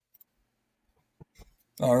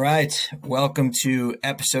All right. Welcome to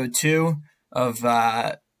episode 2 of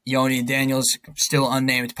Yoni and Daniel's still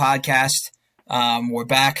unnamed podcast. We're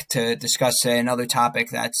back to discuss another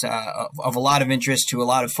topic that's of a lot of interest to a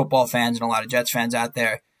lot of football fans and a lot of Jets fans out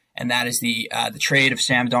there, and that is the trade of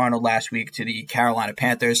Sam Darnold last week to the Carolina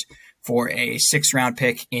Panthers for a 6th-round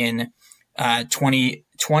pick in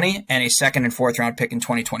 2020 and a 2nd and 4th-round pick in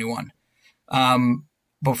 2021.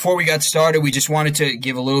 Before we got started, we just wanted to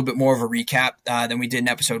give a little bit more of a recap than we did in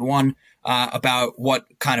episode 1 about what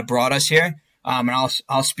kind of brought us here. And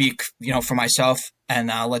I'll speak, for myself,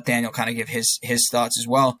 and I'll let Daniel kind of give his thoughts as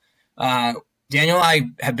well. Daniel and I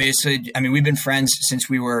have we've been friends since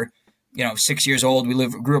we were, 6 years old. We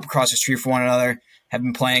grew up across the street from one another, have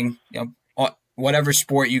been playing, whatever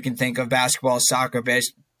sport you can think of: basketball, soccer,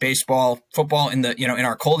 baseball, football in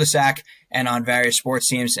our cul-de-sac and on various sports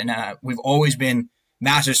teams. And we've always been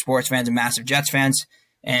massive sports fans and massive Jets fans.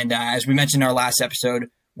 And as we mentioned in our last episode,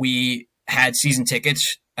 we had season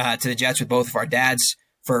tickets to the Jets with both of our dads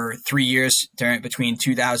for 3 years between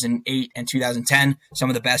 2008 and 2010. Some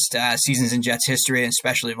of the best seasons in Jets history,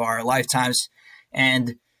 especially of our lifetimes.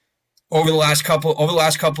 And over the last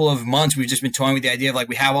couple of months, we've just been toying with the idea of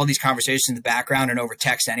we have all these conversations in the background and over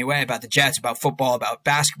text anyway about the Jets, about football, about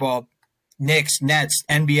basketball, Knicks, Nets,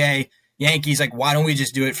 NBA, Yankees. Why don't we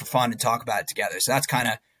just do it for fun and talk about it together? So that's kind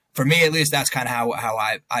of, for me at least, that's kind of how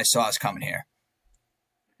I saw us coming here.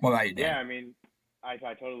 What about you, Dan? Yeah,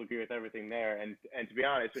 I totally agree with everything there. And to be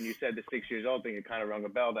honest, when you said the 6 years old thing, it kind of rung a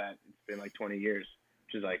bell that it's been 20 years,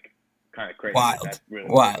 which is kind of crazy. Wild. That really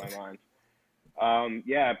Wild. blew my mind.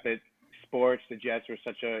 Yeah, but sports, the Jets were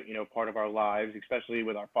such a part of our lives, especially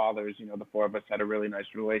with our fathers. The four of us had a really nice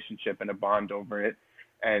relationship and a bond over it.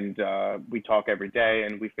 And we talk every day,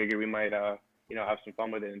 and we figure we might, have some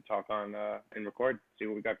fun with it and talk on and record, see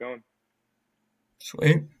what we got going.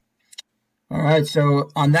 Sweet. All right.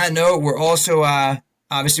 So on that note, we're also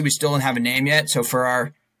obviously we still don't have a name yet. So for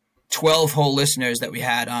our 12 whole listeners that we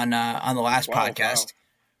had on the last podcast,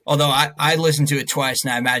 although I listened to it twice,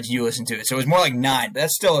 and I imagine you listened to it, so it was more like 9. But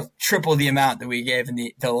that's still triple the amount that we gave in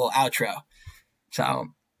the little outro. So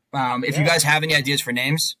if you guys have any ideas for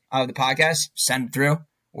names of the podcast, send them through.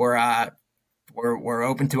 We're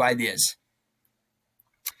open to ideas.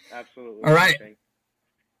 Absolutely. All right.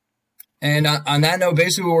 And on that note,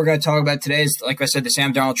 basically what we're going to talk about today is, like I said, the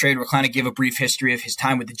Sam Darnold trade. We'll kind of give a brief history of his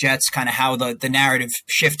time with the Jets, kind of how the narrative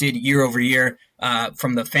shifted year over year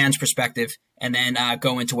from the fans' perspective, and then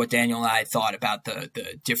go into what Daniel and I thought about the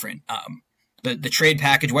different the trade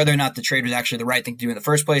package, whether or not the trade was actually the right thing to do in the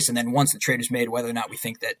first place, and then once the trade was made, whether or not we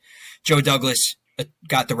think that Joe Douglas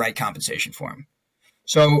got the right compensation for him.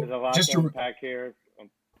 So there's a lot to unpack here.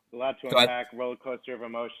 A lot to unpack, roller coaster of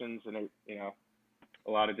emotions, and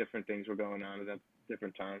a lot of different things were going on at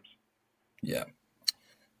different times. Yeah.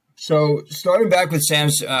 So starting back with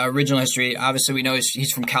Sam's original history, obviously we know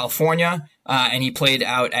he's from California, and he played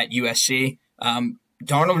out at USC.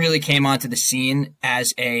 Darnold really came onto the scene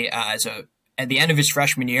as at the end of his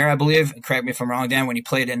freshman year, I believe. Correct me if I'm wrong, Dan. When he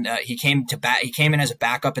played in, he came in as a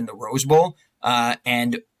backup in the Rose Bowl,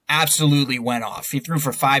 and absolutely went off. He threw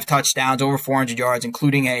for 5 touchdowns, over 400 yards,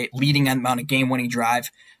 including a leading amount of game-winning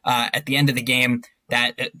drive at the end of the game.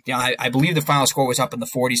 That I believe the final score was up in the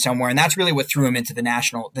 40s somewhere, and that's really what threw him into the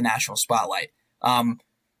national spotlight.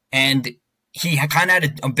 And he kind of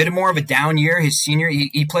had a bit more of a down year his senior.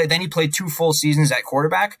 He played 2 full seasons at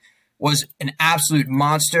quarterback. Was an absolute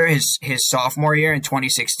monster his sophomore year in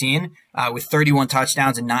 2016 with 31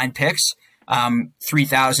 touchdowns and 9 picks.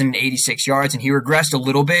 3,086 yards, and he regressed a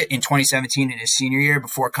little bit in 2017 in his senior year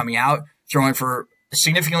before coming out, throwing for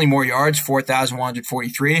significantly more yards,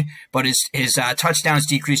 4,143, but his touchdowns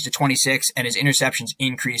decreased to 26 and his interceptions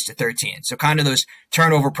increased to 13. So kind of those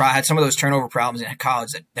had some of those turnover problems in college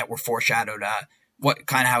that were foreshadowed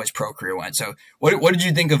how his pro career went. So what did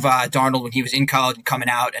you think of Darnold when he was in college and coming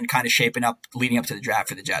out and kind of shaping up leading up to the draft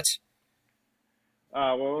for the Jets?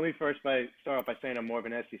 Well, let me first start off by saying I'm more of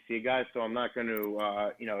an SEC guy, so I'm not going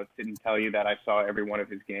to, sit and tell you that I saw every one of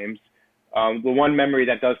his games. The one memory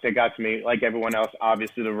that does stick out to me, like everyone else,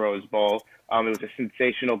 obviously the Rose Bowl. It was a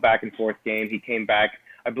sensational back and forth game. He came back.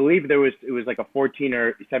 I believe it was like a 14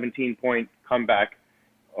 or 17 point comeback,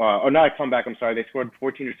 or not a comeback. I'm sorry. They scored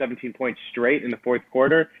 14 or 17 points straight in the fourth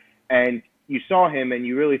quarter, and you saw him, and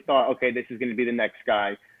you really thought, okay, this is going to be the next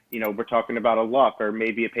guy. We're talking about a Luck or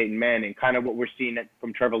maybe a Peyton Manning, kind of what we're seeing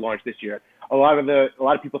from Trevor Lawrence this year. A lot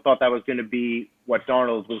of people thought that was going to be what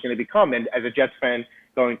Darnold was going to become. And as a Jets fan,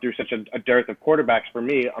 going through such a dearth of quarterbacks for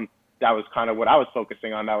me, that was kind of what I was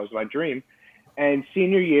focusing on. That was my dream. And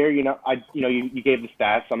senior year, you gave the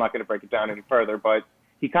stats. I'm not going to break it down any further, but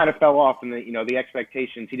he kind of fell off in the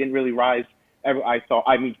expectations. He didn't really rise.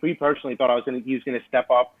 We personally thought he was gonna step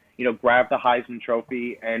up, grab the Heisman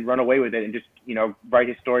Trophy and run away with it and just, write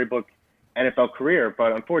his storybook NFL career.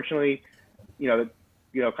 But unfortunately,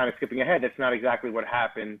 kind of skipping ahead, that's not exactly what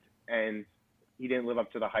happened, and he didn't live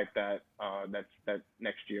up to the hype that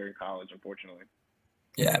next year in college, unfortunately.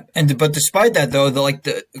 Yeah, but despite that though,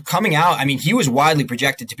 the coming out, I mean, he was widely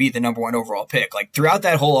projected to be the number 1 overall pick. Like throughout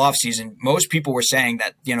that whole offseason, most people were saying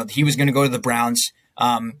that he was going to go to the Browns,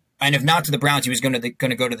 and if not to the Browns, he was going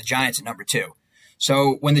to go to the Giants at number 2.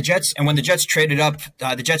 So when the Jets traded up,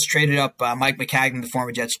 Mike Maccagnan, the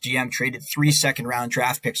former Jets GM, traded 3 second-round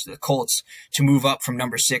draft picks to the Colts to move up from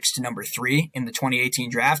number 6 to number 3 in the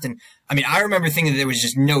 2018 draft. And I mean, I remember thinking that there was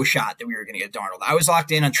just no shot that we were going to get Darnold. I was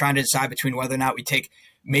locked in on trying to decide between whether or not we take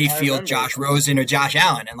Mayfield, Josh Rosen, or Josh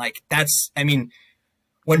Allen. And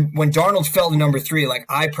when Darnold fell to number 3, like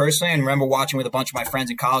I personally, and remember watching with a bunch of my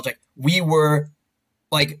friends in college, like we were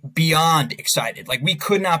beyond excited. Like we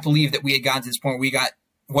could not believe that we had gotten to this point where we got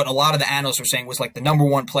what a lot of the analysts were saying was like the number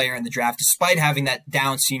 1 player in the draft, despite having that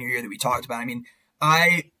down senior year that we talked about. I mean,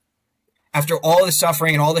 after all the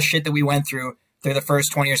suffering and all the shit that we went through the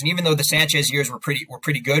first 20 years, and even though the Sanchez years were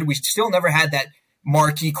pretty good, we still never had that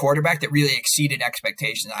marquee quarterback that really exceeded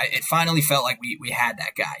expectations. It finally felt like we had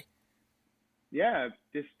that guy. Yeah,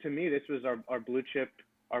 to me, this was our blue chip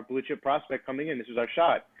prospect coming in. This was our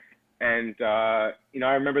shot. And,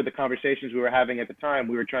 I remember the conversations we were having at the time.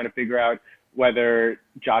 We were trying to figure out whether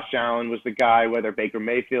Josh Allen was the guy, whether Baker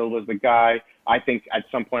Mayfield was the guy. I think at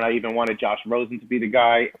some point I even wanted Josh Rosen to be the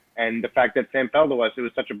guy. And the fact that Sam fell to us, it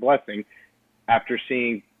was such a blessing after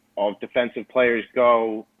seeing all defensive players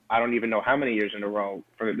go, I don't even know how many years in a row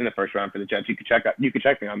in the first round for the Jets. You could check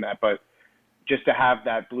me on that. But just to have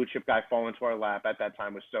that blue chip guy fall into our lap at that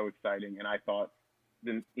time was so exciting. And I thought,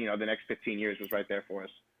 the next 15 years was right there for us.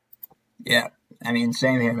 Yeah, I mean,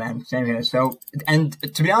 same here, man. Same here. So, and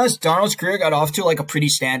to be honest, Darnold's career got off to like a pretty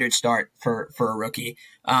standard start for a rookie.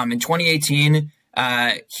 In 2018,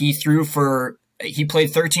 he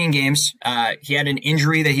played 13 games. He had an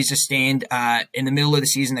injury that he sustained in the middle of the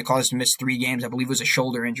season that caused him to miss 3 games. I believe it was a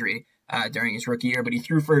shoulder injury during his rookie year, but he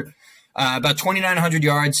threw for about 2,900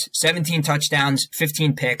 yards, 17 touchdowns,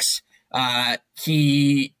 15 picks.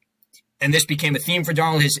 And this became a theme for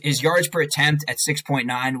Darnold. His yards per attempt at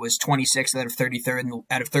 6.9 was 26th out of 33rd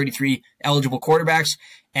out of 33 eligible quarterbacks,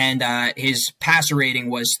 and his passer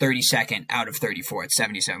rating was 32nd out of 34 at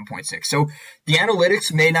 77.6. So the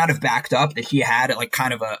analytics may not have backed up that he had like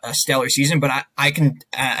kind of a stellar season, but I can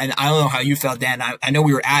and I don't know how you felt, Dan. I know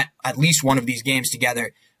we were at least one of these games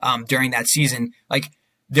together during that season. Like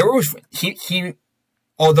there was he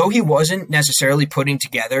although he wasn't necessarily putting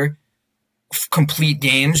together complete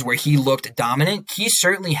games where he looked dominant, he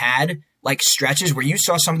certainly had like stretches where you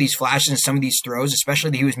saw some of these flashes and some of these throws,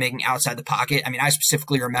 especially that he was making outside the pocket. I mean, I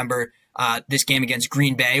specifically remember this game against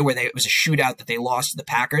Green Bay where it was a shootout that they lost to the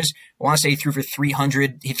Packers. I want to say he threw for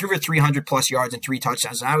 300 plus yards and 3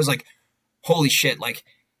 touchdowns. And I was like, holy shit. Like,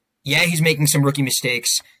 yeah, he's making some rookie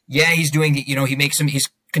mistakes. Yeah, he's doing, he's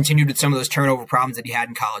continued with some of those turnover problems that he had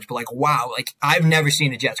in college. But like, wow, like I've never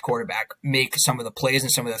seen a Jets quarterback make some of the plays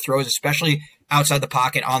and some of the throws, especially outside the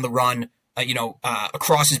pocket on the run,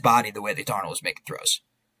 across his body, the way that Darnold was making throws.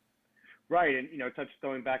 Right. And,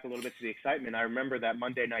 going back a little bit to the excitement, I remember that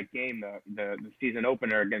Monday night game, the season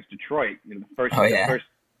opener against Detroit. The first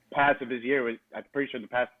pass of his year I'm pretty sure the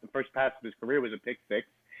first pass of his career was a pick six.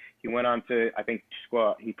 He went on to, I think,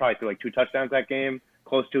 he probably threw like 2 touchdowns that game,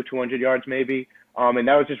 close to 200 yards maybe. And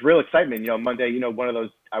that was just real excitement. Monday, one of those,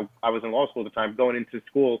 I was in law school at the time, going into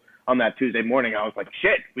school on that Tuesday morning, I was like,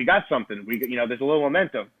 shit, we got something. There's a little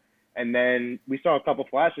momentum. And then we saw a couple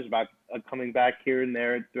flashes about coming back here and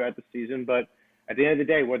there throughout the season. But at the end of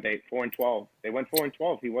the day, what they 4-12? They went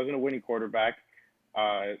 4-12. He wasn't a winning quarterback.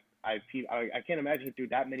 I can't imagine he threw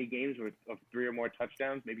that many games of 3 or more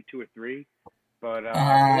touchdowns, maybe 2 or 3. But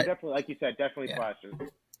definitely, like you said, definitely flashes.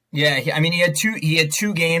 Yeah, I mean, he had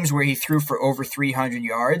two games where he threw for over 300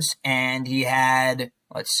 yards, and he had,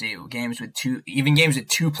 games with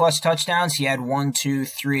 2+ touchdowns. He had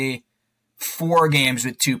 4 games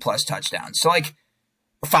with 2+ touchdowns. So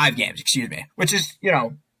 5 games, excuse me, which is,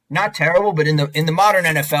 not terrible, but in the modern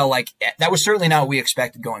NFL, like that was certainly not what we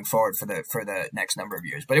expected going forward for the next number of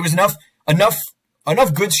years. But it was enough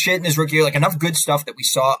good shit in his rookie year, like enough good stuff that we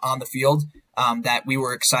saw on the field, that we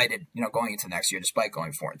were excited, going into next year, despite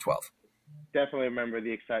going 4-12. Definitely remember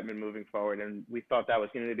the excitement moving forward, and we thought that was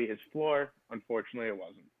going to be his floor. Unfortunately, it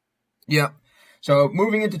wasn't. Yeah. So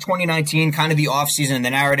moving into 2019, kind of the offseason, the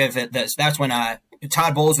narrative, that's when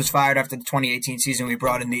Todd Bowles was fired after the 2018 season. We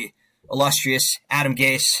brought in the illustrious Adam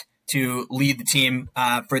Gase to lead the team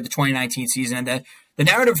for the 2019 season. And the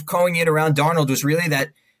narrative going in around Darnold was really that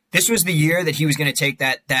this was the year that he was going to take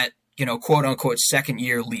that quote unquote second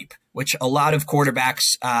year leap, which a lot of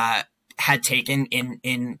quarterbacks had taken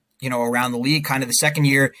in around the league. Kind of the second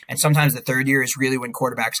year and sometimes the third year is really when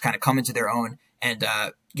quarterbacks kind of come into their own and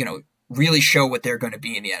really show what they're going to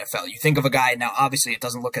be in the NFL. You think of a guy now, obviously it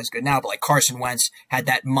doesn't look as good now, but like Carson Wentz had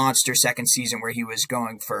that monster second season where he was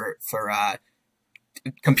going for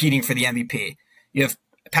competing for the MVP. You have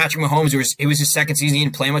Patrick Mahomes. It was his second season. He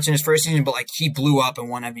didn't play much in his first season, but like he blew up and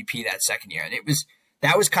won MVP that second year. And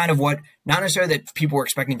that was kind of what, not necessarily that people were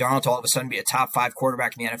expecting Darnold to all of a sudden be a top 5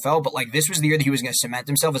 quarterback in the NFL, but like this was the year that he was going to cement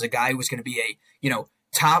himself as a guy who was going to be a,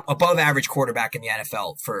 top above average quarterback in the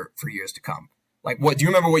NFL for years to come. Like, what do you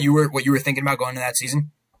remember what you were thinking about going into that season?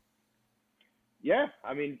 Yeah,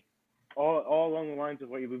 I mean, all along the lines of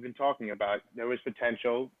what we've been talking about. There was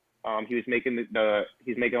potential. He was making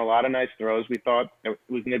he's making a lot of nice throws. We thought it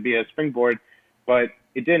was going to be a springboard, but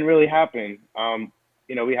it didn't really happen.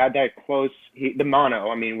 We had that the mono.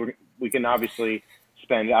 I mean, we can obviously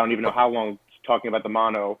spend I don't even know how long talking about the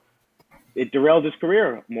mono. It derailed his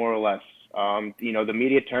career more or less. The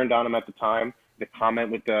media turned on him at the time. The comment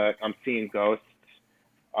with I'm seeing ghosts.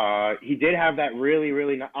 He did have that really,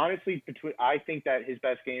 really honestly. I think that his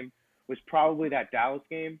best game was probably that Dallas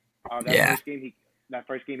game. That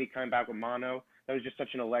first game he came back with mono. That was just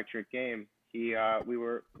such an electric game. That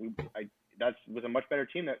was a much better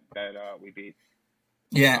team that we beat.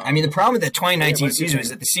 Yeah, I mean the problem with the 2019 season was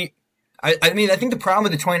that I think the problem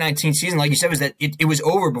with the 2019 season, like you said, was that it was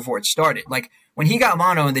over before it started. Like when he got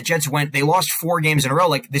mono and the Jets they lost 4 games in a row.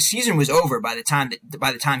 Like the season was over by the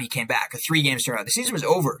time he came back. 3 games to a row. The season was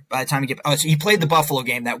over by the time so he played the Buffalo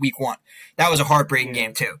game that week 1. That was a heartbreaking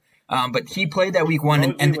game too. But he played that week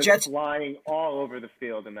 1 and the Jets flying all over the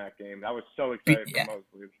field in that game. I was so excited for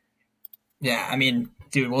Mosley. Yeah, I mean,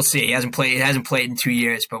 dude, we'll see. He hasn't played in 2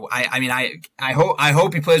 years, but I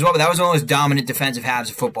hope he plays well. But that was one of those dominant defensive halves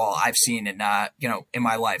of football I've seen in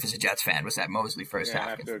my life as a Jets fan. Was that Mosley first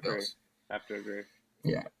half against the Bills? I have to agree.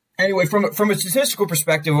 Yeah. Anyway, from a statistical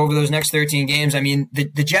perspective, over those next 13 games, I mean,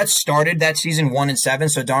 the Jets started that season 1-7.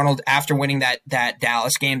 So Darnold, after winning that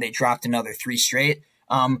Dallas game, they dropped another 3 straight.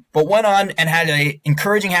 But went on and had an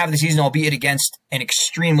encouraging half of the season, albeit against an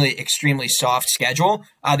extremely, extremely soft schedule.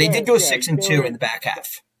 They did go 6-2 in the back half.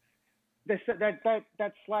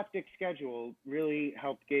 That slapdick schedule really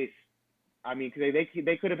helped Gase. I mean, because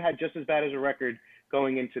they could have had just as bad as a record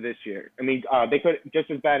going into this year. I mean, they could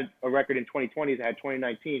just as bad a record in 2020 as they had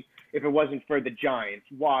 2019 if it wasn't for the Giants,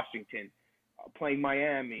 Washington, playing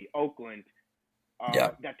Miami, Oakland.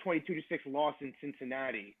 That 22-6 loss in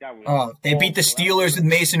Cincinnati. That was they beat the Steelers with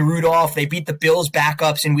Mason Rudolph. They beat the Bills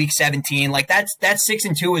backups in Week 17. Like that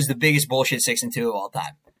 6-2 is the biggest bullshit 6-2 of all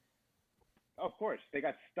time. Of course, they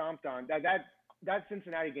got stomped on. That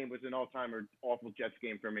Cincinnati game was an all-timer, awful Jets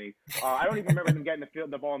game for me. I don't even remember them getting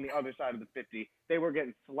the ball on the other side of the 50. They were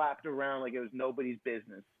getting slapped around like it was nobody's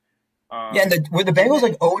business. And were the Bengals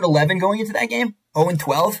like 0-11 going into that game?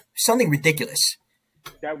 0-12? Something ridiculous.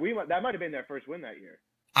 That might have been their first win that year.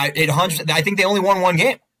 I think they only won 1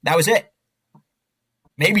 game. That was it.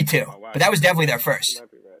 Maybe 2. Oh, wow. But that was definitely their first. You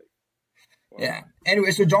might be right. Wow. Yeah. Anyway,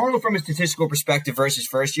 so Darnold, from a statistical perspective versus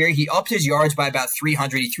first year, he upped his yards by about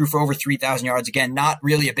 300. He threw for over 3,000 yards. Again, not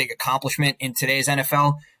really a big accomplishment in today's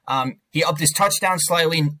NFL. He upped his touchdowns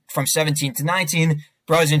slightly from 17 to 19,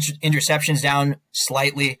 brought his interceptions down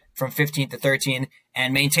slightly from 15 to 13,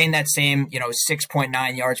 and maintained that same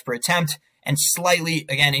 6.9 yards per attempt. And slightly,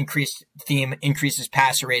 again, increases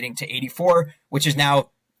passer rating to 84, which is now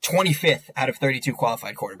 25th out of 32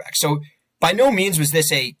 qualified quarterbacks. So by no means was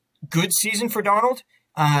this a good season for Darnold.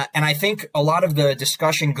 And I think a lot of the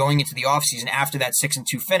discussion going into the offseason after that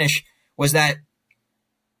 6-2 finish was that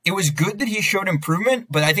it was good that he showed improvement,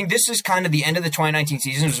 but I think this is kind of the end of the 2019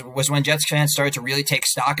 season was when Jets fans started to really take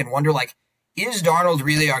stock and wonder, like, is Darnold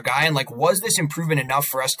really our guy? And, like, was this improvement enough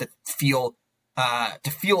for us to feel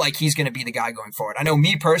like he's going to be the guy going forward? I know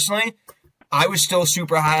me personally, I was still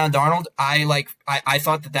super high on Darnold. I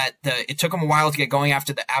thought that it took him a while to get going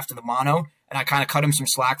after the mono, and I kind of cut him some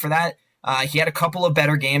slack for that. He had a couple of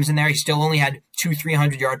better games in there. He still only had 2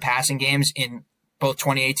 300-yard passing games in both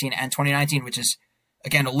 2018 and 2019, which is,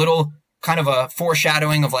 again, a little kind of a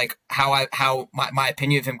foreshadowing of like how my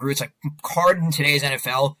opinion of him grew. It's like hard in today's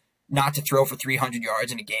NFL not to throw for 300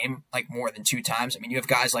 yards in a game, like more than 2 times. I mean, you have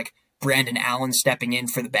guys like Brandon Allen stepping in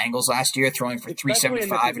for the Bengals last year, throwing for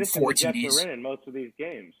 375 and 4 TDs. The Jets are in most of these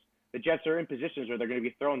games. The Jets are in positions where they're going to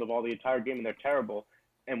be throwing the ball the entire game, and they're terrible.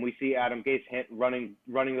 And we see Adam Gase running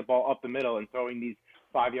the ball up the middle and throwing these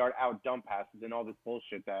 5-yard out dump passes and all this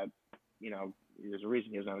bullshit that, there's a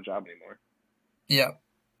reason he doesn't have a job anymore. Yeah.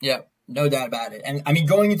 Yeah. No doubt about it. And I mean,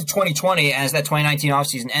 going into 2020, as that 2019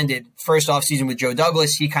 offseason ended, first offseason with Joe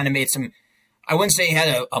Douglas, he kind of made some, I wouldn't say he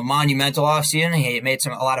had a monumental offseason. He made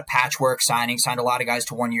a lot of patchwork signings, signed a lot of guys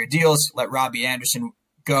to 1-year deals, let Robbie Anderson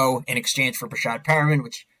go in exchange for Brashad Perriman,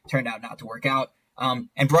 which turned out not to work out, and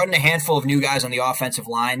brought in a handful of new guys on the offensive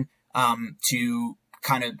line to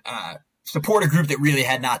kind of support a group that really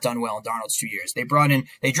had not done well in Darnold's 2 years. They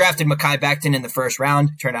drafted Mekhi Becton in the first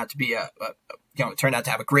round, turned out to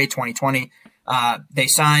have a great 2020. They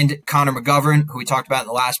signed Connor McGovern, who we talked about in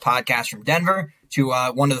the last podcast, from Denver, to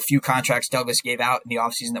one of the few contracts Douglas gave out in the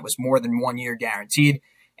offseason that was more than 1 year guaranteed.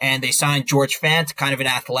 And they signed George Fant, kind of an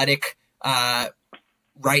athletic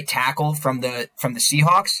right tackle from the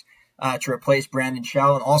Seahawks, to replace Brandon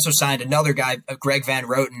Shell, and also signed another guy, Greg Van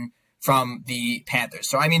Roten, from the Panthers.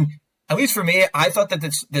 So, I mean, at least for me, I thought that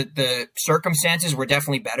the circumstances were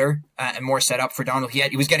definitely better and more set up for Darnold.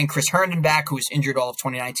 He was getting Chris Herndon back, who was injured all of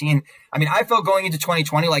 2019. I mean, I felt going into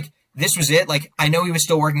 2020 like this was it. Like, I know he was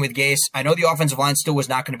still working with Gase. I know the offensive line still was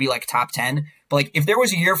not going to be like top 10. But like, if there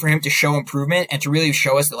was a year for him to show improvement and to really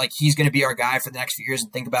show us that like he's going to be our guy for the next few years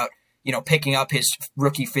and think about, picking up his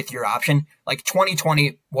rookie 5th-year option, like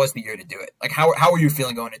 2020 was the year to do it. Like, how are you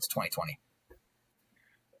feeling going into 2020?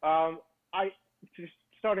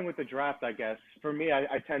 Starting with the draft, I guess, for me,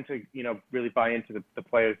 I tend to, really buy into the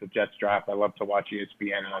players the Jets draft. I love to watch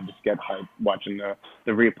ESPN, and I just get hyped watching the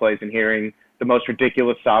replays and hearing the most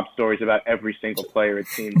ridiculous sob stories about every single player, it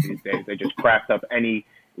seems, these days. They just craft up any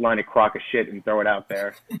line of crock of shit and throw it out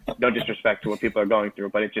there. No disrespect to what people are going through,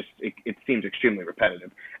 but it seems extremely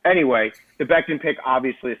repetitive. Anyway, the Becton pick,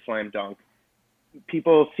 obviously a slam dunk.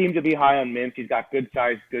 People seem to be high on Mims. He's got good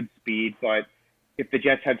size, good speed, but if the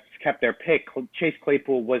Jets had kept their pick, Chase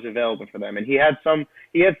Claypool was available for them, and he had some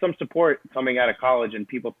support coming out of college, and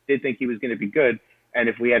people did think he was going to be good. And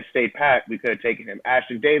if we had stayed pat, we could have taken him.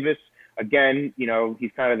 Ashton Davis, again,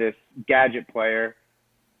 he's kind of this gadget player.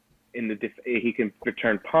 He can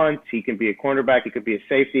return punts, he can be a cornerback, he could be a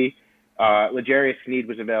safety. L'Jarius Sneed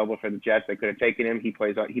was available for the Jets. They could have taken him. He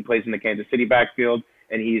plays in the Kansas City backfield,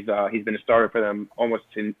 and he's been a starter for them almost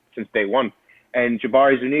since day one. And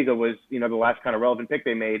Jabari Zuniga was, the last kind of relevant pick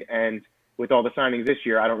they made. And with all the signings this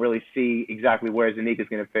year, I don't really see exactly where Zuniga is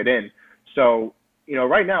going to fit in. So,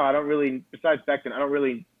 right now, I don't really, besides Becton, I don't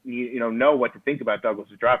really, know what to think about Douglas'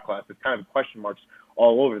 draft class. It's kind of question marks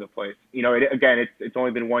all over the place. It's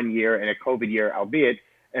only been 1 year and a COVID year, albeit.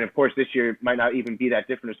 And of course, this year might not even be that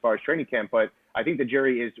different as far as training camp. But I think the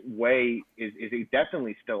jury is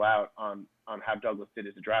definitely still out on how Douglas did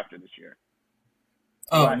as a drafter this year.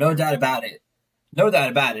 Oh, no doubt about it. No doubt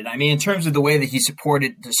about it. I mean, in terms of the way that he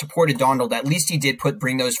supported Darnold, at least he did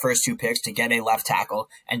bring those first 2 picks to get a left tackle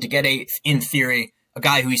and to get in theory, a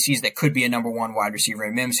guy who he sees that could be a number 1 wide receiver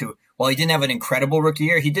in Mims, who, while he didn't have an incredible rookie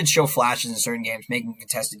year, he did show flashes in certain games, making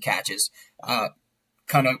contested catches,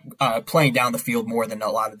 playing down the field more than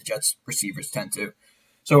a lot of the Jets receivers tend to.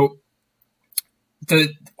 So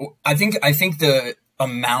I think the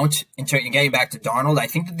amount, in getting back to Darnold, I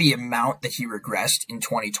think that the amount that he regressed in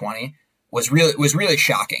 2020 was really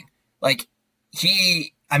shocking. Like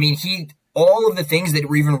all of the things that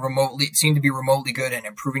were even seemed to be remotely good and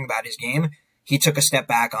improving about his game, he took a step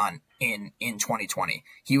back on in 2020.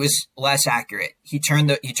 He was less accurate. He turned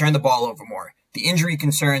the ball over more. The injury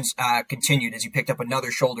concerns continued as he picked up another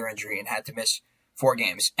shoulder injury and had to miss 4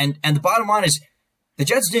 games. And the bottom line is the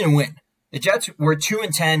Jets didn't win. The Jets were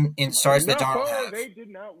 2-10 in starts that Darnold had. They did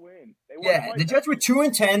not win. The Jets were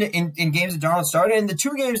 2-10 in games that Darnold started, and the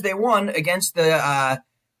 2 games they won against the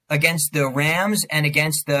Rams and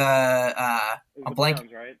against the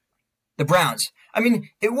Browns, right? The Browns. I mean,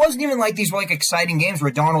 it wasn't even like these were like exciting games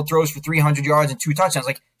where Darnold throws for 300 yards and 2 touchdowns.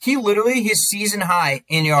 Like, he literally, his season high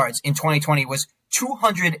in yards in 2020 was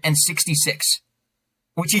 266,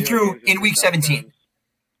 which he threw in Week 17.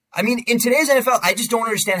 I mean, in today's NFL, I just don't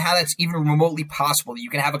understand how that's even remotely possible that you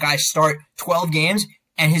can have a guy start 12 games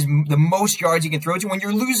and the most yards he can throw to when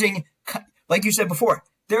you're losing. Like you said before,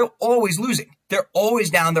 they're always losing. They're always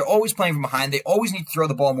down. They're always playing from behind. They always need to throw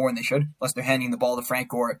the ball more than they should, unless they're handing the ball to Frank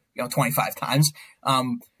Gore, 25 times.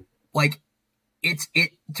 To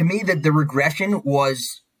me that the regression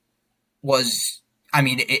was,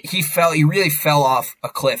 he really fell off a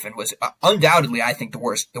cliff and was undoubtedly, I think, the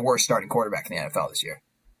worst starting quarterback in the NFL this year.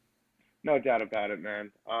 No doubt about it,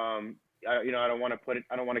 man. I don't want to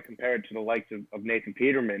compare it to the likes of Nathan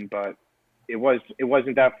Peterman, but it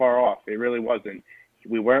wasn't that far off. It really wasn't.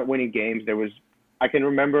 We weren't winning games. I can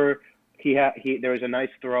remember there was a nice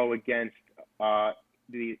throw against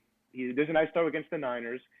the there's a nice throw against the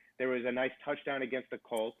Niners. There was a nice touchdown against the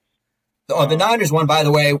Colts. Oh, the Niners one, by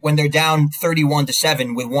the way, when they're down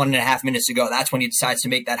 31-7 with 1.5 minutes to go, that's when he decides to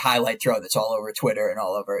make that highlight throw that's all over Twitter and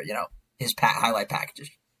all over, his highlight packages.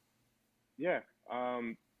 Yeah.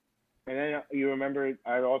 And then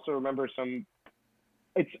I also remember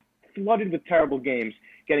it's flooded with terrible games,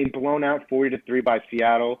 getting blown out 40-3 by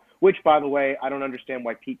Seattle, which, by the way, I don't understand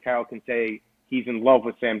why Pete Carroll can say he's in love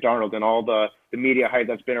with Sam Darnold and all the media hype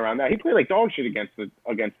that's been around that. He played like dog shit against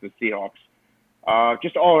the Seahawks.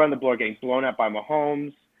 Just all around the board, getting blown out by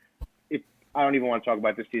Mahomes. I don't even want to talk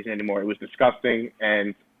about this season anymore. It was disgusting,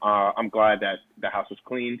 and I'm glad that the house was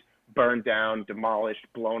cleaned, burned down, demolished,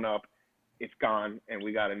 blown up. It's gone, and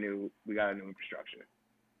we got a new infrastructure.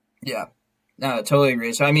 Yeah, no, I totally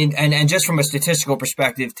agree. So I mean, and just from a statistical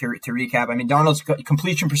perspective, to recap, I mean, Darnold's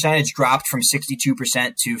completion percentage dropped from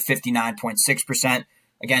 62% to 59.6%.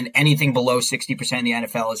 Again, anything below 60% in the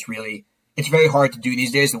NFL is really. It's very hard to do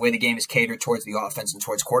these days, the way the game is catered towards the offense and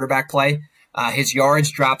towards quarterback play. His yards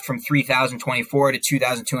dropped from 3,024 to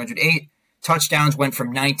 2,208. Touchdowns went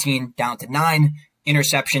from 19 down to 9.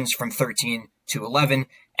 Interceptions from 13 to 11.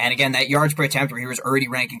 And again, that yards per attempt, where he was already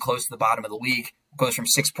ranking close to the bottom of the league, goes from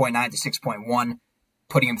 6.9 to 6.1,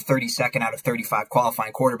 putting him 32nd out of 35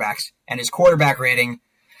 qualifying quarterbacks. And his quarterback rating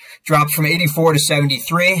dropped from 84 to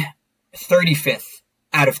 73, 35th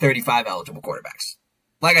out of 35 eligible quarterbacks.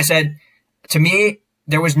 Like I said, to me,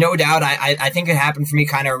 there was no doubt. I think it happened for me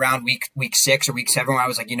kind of around week 6 or week 7, where I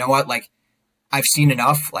was like, you know what? Like, I've seen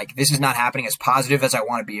enough. Like, this is not happening as positive as I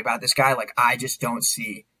want to be about this guy. Like, I just don't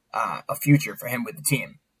see a future for him with the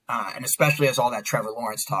team. And especially as all that Trevor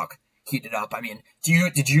Lawrence talk heated up. I mean, do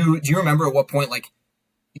you remember at what point, like,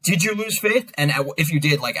 did you lose faith? And if you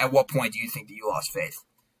did, like, at what point do you think that you lost faith?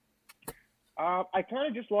 I kind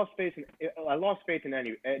of just lost faith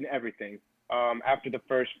in everything. After the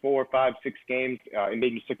first 4, 5, 6 games, it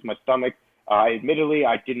made me sick to my stomach. Admittedly,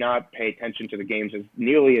 I did not pay attention to the games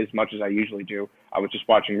nearly as much as I usually do. I was just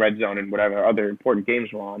watching Red Zone and whatever other important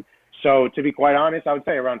games were on. So to be quite honest, I would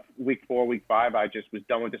say around week 4, week 5, I just was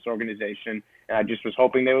done with this organization, and I just was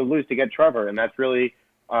hoping they would lose to get Trevor. And that's really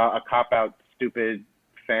a cop-out, stupid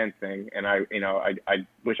fan thing. And I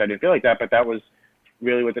wish I didn't feel like that, but that was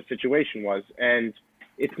really what the situation was. And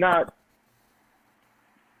it's not.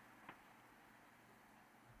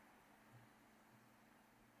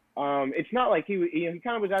 It's not like he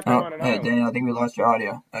kind of was out there on an island. Daniel, I think we lost your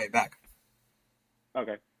audio. Oh, you're back.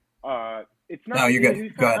 Okay. It's not. No, you're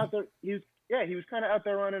good. Go ahead. He was kind of out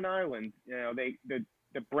there on an island. You know,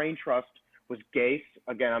 the brain trust was Gase.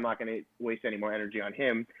 Again, I'm not going to waste any more energy on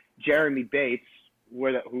him. Jeremy Bates,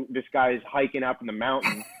 this guy is hiking up in the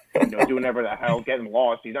mountains, doing whatever the hell, getting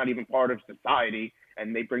lost. He's not even part of society,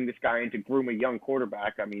 and they bring this guy in to groom a young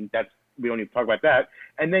quarterback. I mean, we don't even talk about that.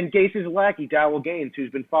 And then Gase's lackey, Darrell Gaines,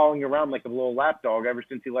 who's been following around like a little lapdog ever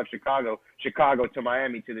since he left Chicago to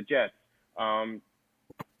Miami to the Jets.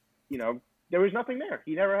 There was nothing there.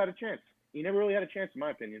 He never had a chance. He never really had a chance, in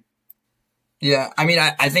my opinion. Yeah, I mean,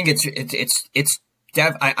 I think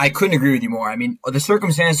I couldn't agree with you more. I mean, the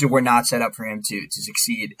circumstances were not set up for him to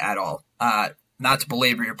succeed at all. Not to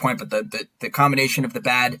belabor your point, but the combination of the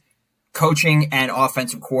bad coaching and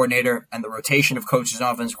offensive coordinator and the rotation of coaches and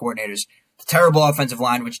offensive coordinators, the terrible offensive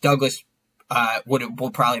line, which Douglas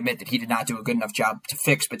will probably admit that he did not do a good enough job to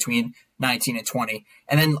fix between 19 and 20.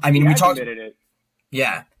 And then, I mean, we talked.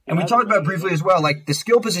 Yeah. And we talked about briefly as well, like the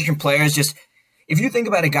skill position players. Just if you think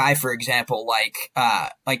about a guy, for example,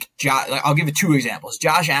 I'll give you 2 examples: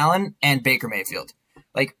 Josh Allen and Baker Mayfield.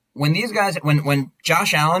 Like when these guys, when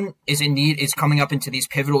Josh Allen is coming up into these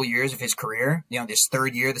pivotal years of his career, this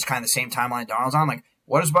 3rd year, this kind of the same timeline Darnold's on. Like,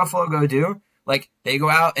 what does Buffalo go do? Like, they go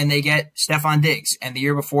out and they get Stephon Diggs, and the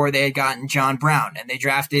year before they had gotten John Brown, and they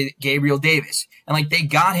drafted Gabriel Davis. And, like, they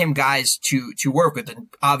got him guys to work with, and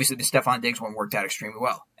obviously the Stephon Diggs one worked out extremely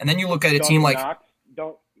well. And then you look at a team like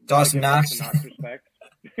Dawson Knox.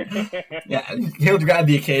 Yeah, he'll grab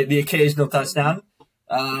the occasional touchdown.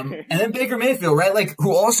 And then Baker Mayfield, right? Like,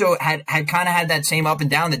 who also had kind of had that same up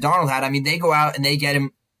and down that Darnold had. I mean, they go out and they get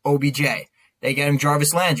him OBJ. They get him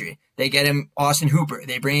Jarvis Landry. They get him Austin Hooper.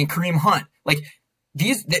 They bring in Kareem Hunt. Like,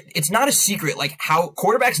 it's not a secret, like, how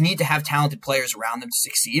quarterbacks need to have talented players around them to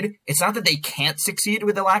succeed. It's not that they can't succeed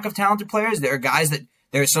with the lack of talented players. There are guys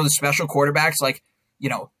there are some special quarterbacks, like,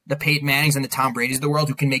 the Peyton Mannings and the Tom Brady's of the world,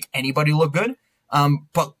 who can make anybody look good.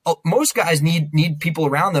 But most guys need people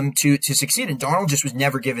around them to succeed, and Darnold just was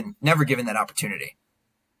never given that opportunity.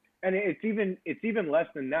 And it's even less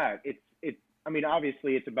than that. I mean,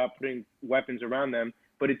 obviously it's about putting weapons around them,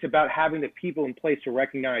 but it's about having the people in place to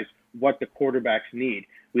recognize what the quarterbacks need.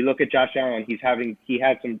 We look at Josh Allen. He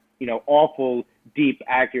had some, awful deep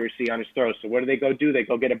accuracy on his throws. So what do? They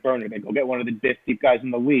go get a burner. They go get one of the best deep guys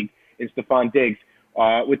in the league, in Stephon Diggs.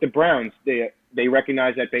 With the Browns, they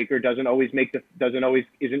recognize that Baker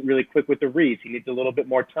isn't really quick with the reads. He needs a little bit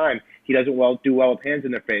more time. He doesn't do well with hands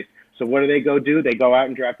in their face. So what do? They go out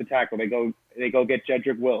and draft a tackle. They go get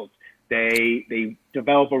Jedrick Wills. They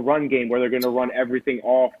develop a run game where they're going to run everything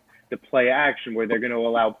off the play action, where they're going to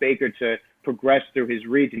allow Baker to progress through his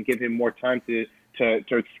reads and give him more time to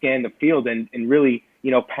scan the field and really,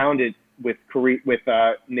 pound it with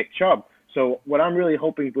Nick Chubb. So what I'm really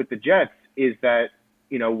hoping with the Jets is that,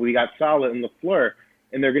 we got Saleh and LaFleur,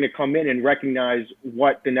 and they're going to come in and recognize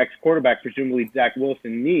what the next quarterback, presumably Zach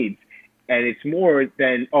Wilson, needs. And it's more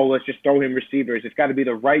than, let's just throw him receivers. It's got to be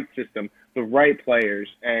the right system, the right players,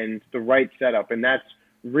 and the right setup. And that's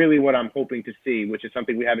really what I'm hoping to see, which is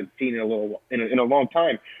something we haven't seen in a long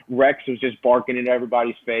time. Rex was just barking in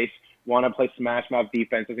everybody's face, want to play smash mouth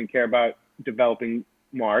defense, doesn't care about developing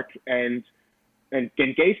Mark, and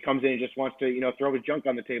Gase comes in and just wants to throw his junk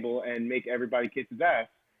on the table and make everybody kiss his ass,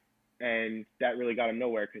 and that really got him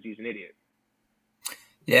nowhere because he's an idiot.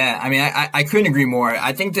 Yeah, I mean, I couldn't agree more.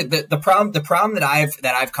 I think that the problem that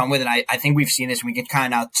I've come with, and I think we've seen this, and we can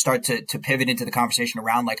kind of start to pivot into the conversation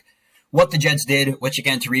around like what the Jets did, which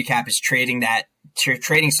again, to recap, is trading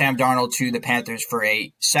Sam Darnold to the Panthers for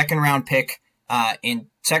a second round pick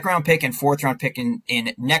and fourth round pick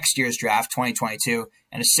in next year's draft, 2022,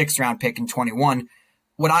 and a sixth round pick in 21.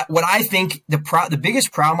 What I think the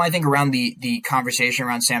biggest problem I think around the conversation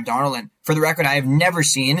around Sam Darnold, and for the record, I have never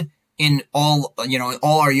seen in all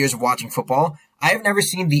our years of watching football, I have never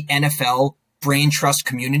seen the NFL brain trust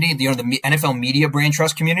community, the NFL media brain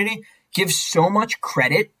trust community, give so much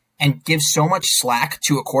credit and give so much slack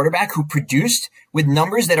to a quarterback who produced with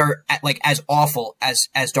numbers that are as awful as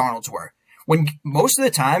Darnold's were. When most of the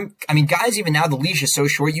time, I mean, guys, even now the leash is so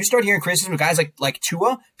short, you start hearing criticism of guys like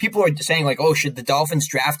Tua. People are saying should the Dolphins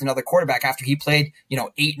draft another quarterback after he played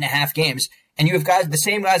 8.5 games? And you have the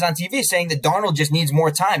same guys on TV saying that Darnold just needs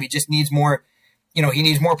more time. He just needs more, he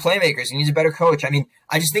needs more playmakers. He needs a better coach. I mean,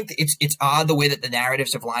 I just think that it's odd the way that the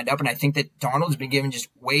narratives have lined up. And I think that Darnold's been given just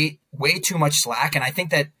way too much slack. And I think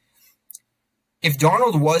that if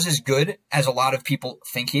Darnold was as good as a lot of people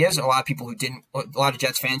think he is, a lot of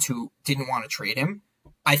Jets fans who didn't want to trade him,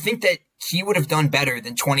 I think that he would have done better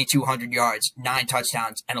than 2,200 yards, 9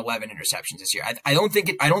 touchdowns, and 11 interceptions this year. I don't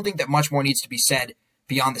think that much more needs to be said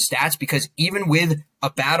beyond the stats, because even with a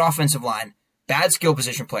bad offensive line, bad skill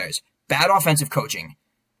position players, bad offensive coaching,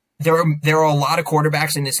 there are a lot of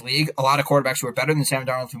quarterbacks in this league, a lot of quarterbacks who are better than Sam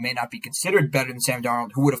Darnold, who may not be considered better than Sam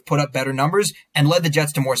Darnold, who would have put up better numbers and led the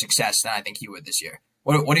Jets to more success than I think he would this year.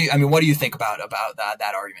 What do you think about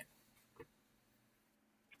that argument?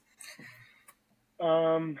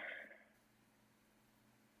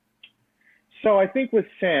 So I think with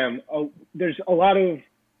Sam, there's a lot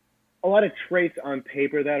of traits on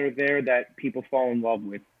paper that are there that people fall in love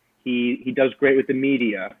with. He does great with the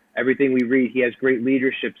media. Everything we read, he has great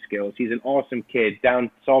leadership skills. He's an awesome kid,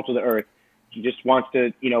 down salt of the earth. He just wants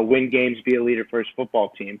to, win games, be a leader for his football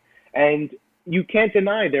team. And you can't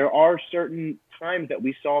deny there are certain times that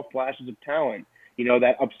we saw flashes of talent.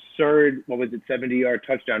 That absurd, 70-yard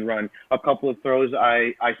touchdown run, a couple of throws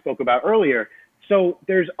I spoke about earlier. So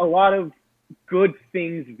there's a lot of good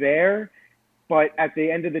things there. But at the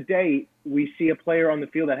end of the day, we see a player on the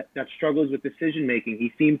field that struggles with decision making.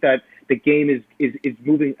 He seems that the game is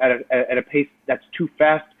moving at a pace that's too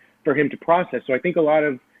fast for him to process. So I think a lot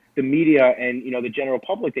of the media and the general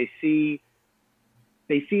public, they see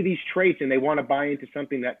these traits and they want to buy into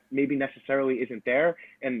something that maybe necessarily isn't there.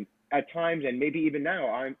 And at times, and maybe even now,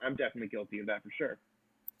 I'm definitely guilty of that for sure.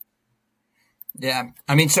 Yeah.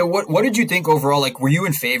 I mean, so what did you think overall? Were you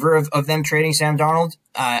in favor of them trading Sam Darnold,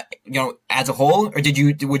 as a whole, or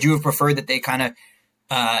would you have preferred that they kind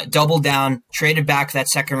of doubled down, traded back that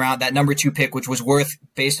second round, that number 2 pick, which was worth,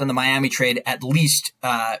 based on the Miami trade, at least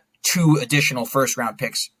 2 additional first round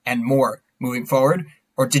picks and more moving forward?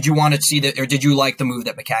 Or did you want to see that, or did you like the move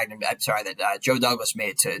that Joe Douglas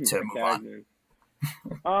made to move on?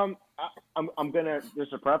 I'm gonna,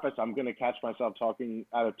 just a preface, I'm gonna catch myself talking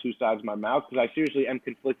out of 2 sides of my mouth, because I seriously am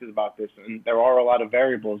conflicted about this, and there are a lot of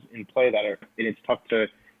variables in play and it's tough to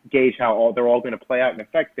gauge how they're all going to play out and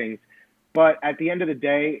affect things. But at the end of the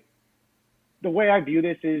day, the way I view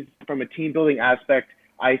this is from a team building aspect.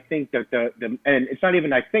 I think that and it's not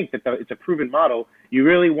even I think that it's a proven model. You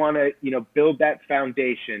really want to build that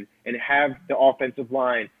foundation and have the offensive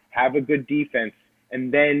line, have a good defense,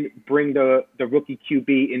 and then bring the rookie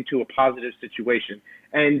QB into a positive situation.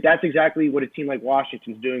 And that's exactly what a team like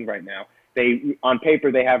Washington's doing right now. They, on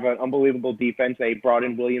paper, they have an unbelievable defense. They brought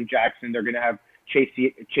in William Jackson. They're going to have Chase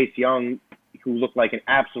Young, who looked like an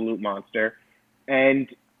absolute monster. And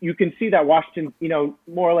you can see that Washington,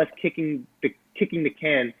 more or less kicking the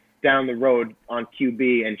can down the road on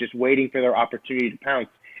QB and just waiting for their opportunity to pounce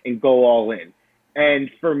and go all in. And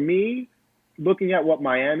for me, looking at what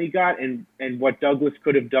Miami got and what Douglas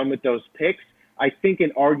could have done with those picks, I think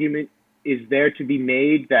an argument is there to be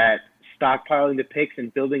made that stockpiling the picks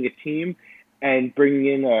and building a team and bringing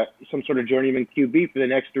in some sort of journeyman QB for the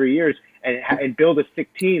next 3 years and build a sick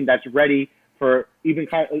team that's ready for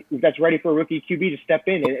that's ready for a rookie QB to step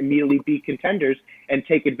in and immediately be contenders and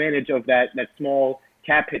take advantage of that small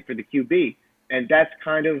cap hit for the QB. And that's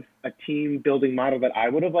kind of a team building model that I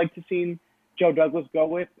would have liked to seen Joe Douglas go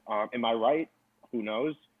with. Am I right? Who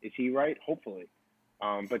knows? Is he right? Hopefully.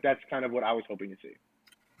 But that's kind of what I was hoping to see.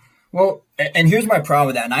 Well, and here's my problem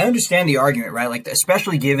with that. And I understand the argument, right? Like,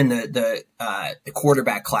 especially given the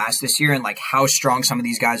quarterback class this year and like how strong some of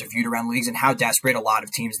these guys are viewed around leagues and how desperate a lot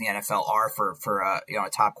of teams in the NFL are for a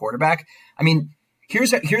top quarterback. I mean,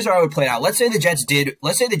 here's how I would play it out. Let's say the Jets did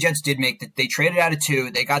they traded out of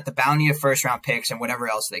 2, they got the bounty of first round picks and whatever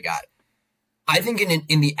else they got. I think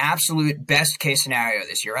in the absolute best case scenario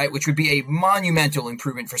this year, right, which would be a monumental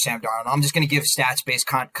improvement for Sam Darnold. I'm just going to give stats based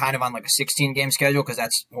kind of on like a 16-game schedule because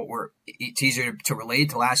that's it's easier to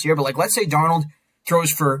relate to last year. But like, let's say Darnold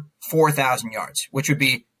throws for 4,000 yards, which would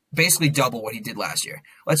be basically double what he did last year.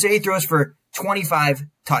 Let's say he throws for 25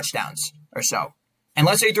 touchdowns or so. And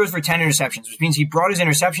let's say he throws for 10 interceptions, which means he brought his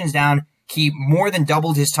interceptions down. He more than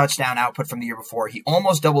doubled his touchdown output from the year before. He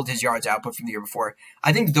almost doubled his yards output from the year before.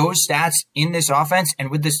 I think those stats in this offense and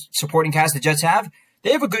with this supporting cast the Jets have,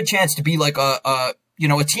 they have a good chance to be like a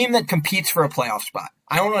team that competes for a playoff spot.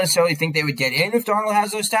 I don't necessarily think they would get in if Darnold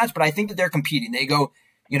has those stats, but I think that they're competing. They go,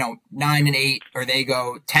 9-8 or they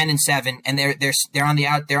go 10-7, and they're on the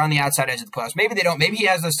outside edge of the playoffs. Maybe they don't. Maybe he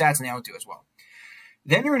has those stats and they don't do as well.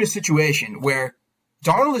 Then you're in a situation where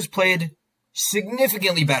Darnold has played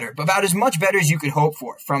significantly better, about as much better as you could hope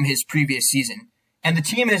for from his previous season. And the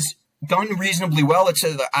team has done reasonably well.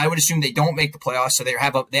 I would assume they don't make the playoffs, so they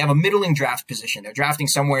have a middling draft position. They're drafting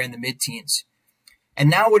somewhere in the mid-teens. And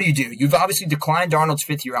now what do? You've obviously declined Darnold's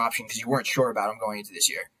 5th-year option because you weren't sure about him going into this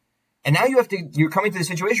year. And now you're coming to the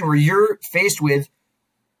situation where you're faced with,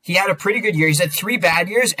 he had a pretty good year. He's had 3 bad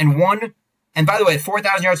years and one. And by the way,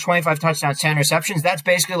 4,000 yards, 25 touchdowns, 10 receptions, that's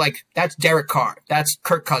basically that's Derek Carr. That's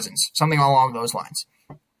Kirk Cousins, something along those lines.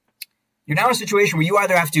 You're now in a situation where you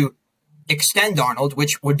either have to extend Darnold,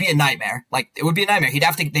 which would be a nightmare. It would be a nightmare. They'd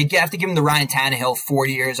have to give him the Ryan Tannehill 4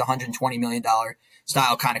 years, $120 million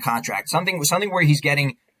style kind of contract. Something where he's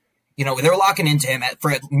getting, they're locking into him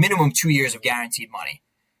for at minimum 2 years of guaranteed money.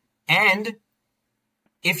 And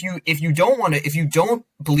if you don't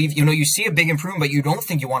believe, you see a big improvement, but you don't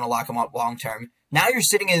think you want to lock him up long term, now you're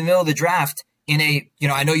sitting in the middle of the draft in a,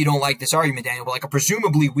 I know you don't like this argument, Daniel, but like a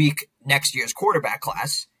presumably weak next year's quarterback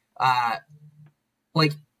class, and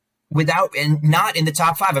not in the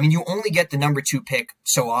top 5. I mean, you only get the number 2 pick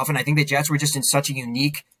so often. I think the Jets were just in such a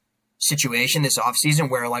unique situation this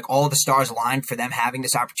offseason where like all the stars aligned for them having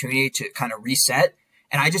this opportunity to kind of reset.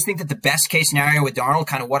 And I just think that the best case scenario with Darnold,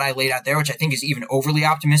 kind of what I laid out there, which I think is even overly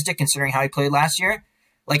optimistic considering how he played last year,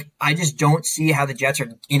 I just don't see how the Jets are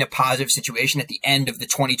in a positive situation at the end of the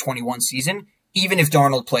 2021 season, even if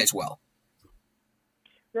Darnold plays well.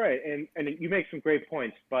 Right, and you make some great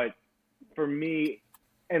points, but for me,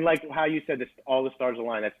 and like how you said this, all the stars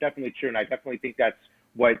align, that's definitely true, and I definitely think that's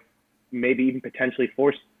what maybe even potentially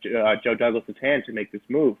forced Joe Douglas' hand to make this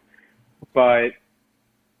move. But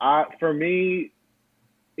for me,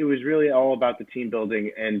 it was really all about the team building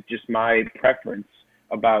and just my preference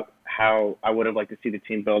about how I would have liked to see the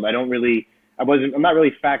team build. I'm not really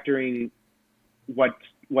factoring what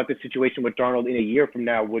the situation with Darnold in a year from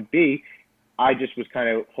now would be. I just was kind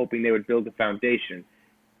of hoping they would build the foundation.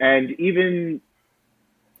 And even,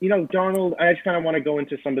 Darnold, I just kind of want to go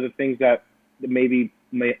into some of the things that maybe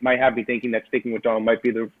might have me thinking that sticking with Darnold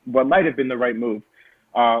might have been the right move.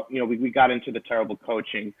 We got into the terrible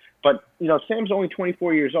coaching, but Sam's only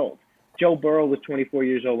 24 years old. Joe Burrow was 24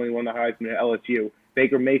 years old when he won the Heisman at LSU.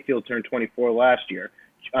 Baker Mayfield turned 24 last year.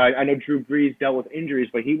 I know Drew Brees dealt with injuries,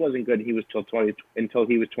 but he wasn't good. He was until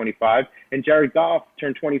he was 25. And Jared Goff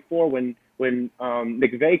turned 24 when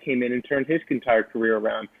McVay came in and turned his entire career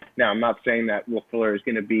around. Now, I'm not saying that Will Fuller is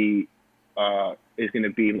going to be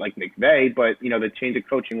like McVay, but the change of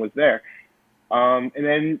coaching was there. And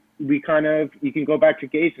then you can go back to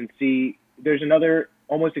Gase and see there's another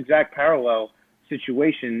almost exact parallel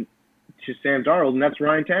situation to Sam Darnold, and that's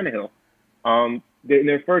Ryan Tannehill. In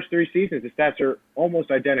their first 3 seasons, the stats are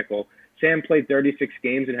almost identical. Sam played 36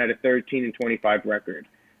 games and had a 13-25 record.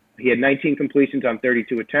 He had 19 completions on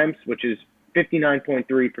 32 attempts, which is 59.3%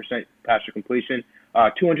 passer completion,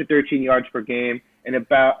 213 yards per game, and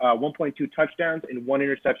about 1.2 touchdowns and 1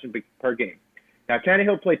 interception per game. Now,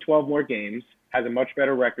 Tannehill played 12 more games, has a much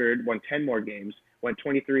better record, won 10 more games, went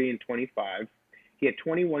 23-25. He had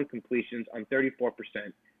 21 completions on 34%.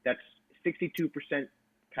 That's 62%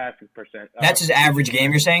 passing percent. That's his average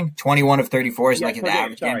game, you're saying? 21 of 34 is like his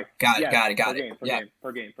average game? Got it.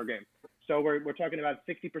 Per game. So we're talking about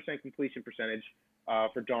 60% completion percentage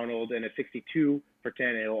for Darnold and a 62 for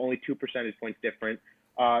Tannehill, only 2 percentage points different.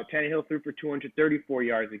 Tannehill threw for 234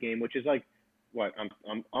 yards a game, which is like, what?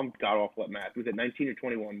 I'm god awful at math. Was it 19 or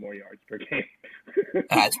 21 more yards per game?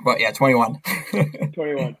 21.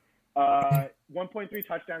 21. 1.3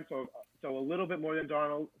 touchdowns, so a little bit more than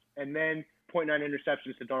Darnold, and then 0.9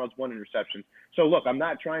 interceptions to Darnold's 1 interception. So look, I'm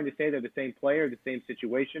not trying to say they're the same player, the same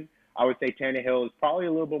situation. I would say Tannehill is probably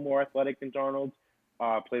a little bit more athletic than Darnold.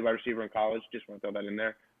 Played wide receiver in college. Just want to throw that in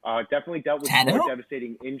there. Definitely dealt with more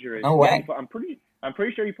devastating injuries. No way. I'm pretty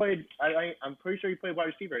sure he played. I'm pretty sure he played wide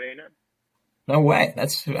receiver at A&M. No way.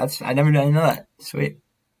 That's I never didn't know that. Sweet.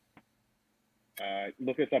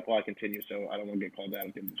 Look this up while I continue, so I don't want to get called out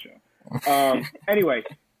at the end of the show. Anyway,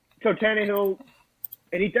 so Tannehill,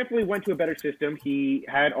 and he definitely went to a better system. He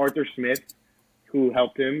had Arthur Smith, who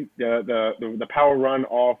helped him, the power run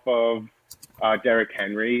off of Derrick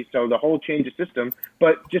Henry. So the whole change of system.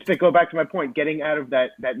 But just to go back to my point, getting out of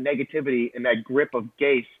that negativity and that grip of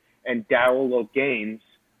Gase and Darrell Gaines,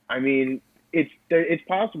 I mean, it's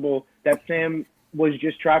possible that Sam was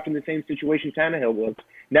just trapped in the same situation Tannehill was.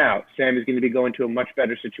 Now, Sam is going to be going to a much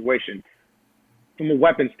better situation. From a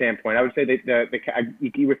weapon standpoint, I would say that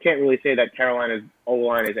you can't really say that Carolina's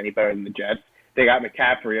O-line is any better than the Jets. They got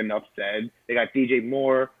McCaffrey, enough said. They got DJ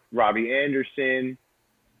Moore, Robbie Anderson.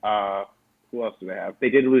 Who else do they have? They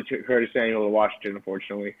did lose Curtis Samuel to Washington,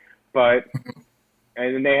 unfortunately. And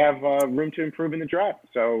then they have room to improve in the draft.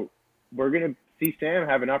 So we're going to see Sam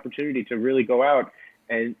have an opportunity to really go out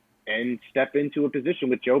and step into a position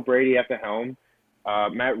with Joe Brady at the helm,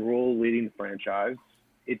 Matt Rule leading the franchise.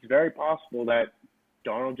 It's very possible that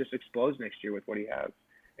Darnold just explodes next year with what he has.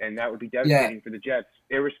 And that would be devastating for the Jets,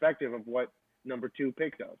 irrespective of what number 2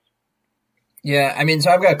 pick does. Yeah, I mean,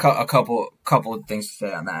 so I've got a couple of things to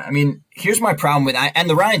say on that. I mean, here's my problem with and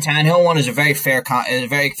the Ryan Tannehill one is a very fair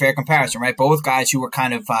comparison, right? Both guys who were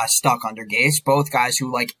kind of stuck under Gase, both guys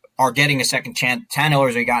who are getting a second chance. Tannehill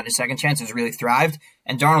has gotten a second chance, has really thrived,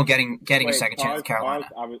 and Darnold getting a second chance with Carolina.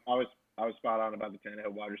 I was spot on about the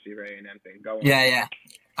Tannehill wide receiver A&M thing. Go on. Yeah,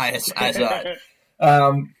 I saw it.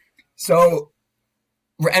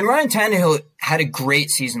 And Ryan Tannehill had a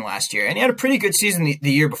great season last year, and he had a pretty good season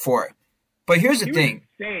the year before. But here's the thing.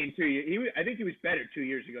 Insane 2 years. I think he was better 2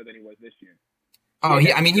 years ago than he was this year.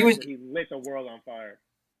 He lit the world on fire.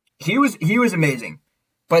 He was amazing.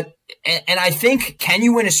 But and I think, can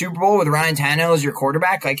you win a Super Bowl with Ryan Tannehill as your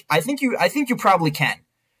quarterback? I think you probably can.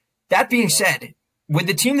 That being said, with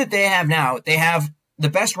the team that they have now, they have the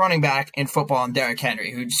best running back in football in Derrick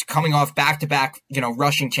Henry, who's coming off back-to-back,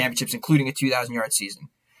 rushing championships, including a 2,000-yard season.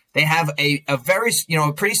 They have a very,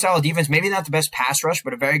 a pretty solid defense, maybe not the best pass rush,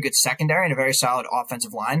 but a very good secondary and a very solid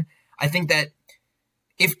offensive line. I think that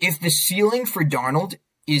if the ceiling for Darnold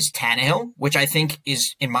is Tannehill, which I think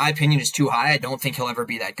is, in my opinion, is too high, I don't think he'll ever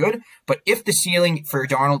be that good. But if the ceiling for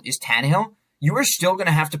Darnold is Tannehill, you are still going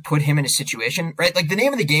to have to put him in a situation, right? Like the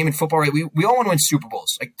name of the game in football, right? We all want to win Super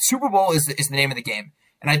Bowls. Like Super Bowl is the name of the game.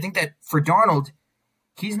 And I think that for Darnold,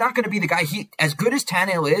 he's not going to be the guy. As good as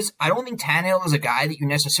Tannehill is, I don't think Tannehill is a guy that you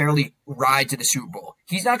necessarily ride to the Super Bowl.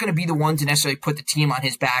 He's not going to be the one to necessarily put the team on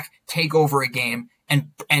his back, take over a game,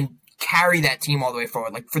 and carry that team all the way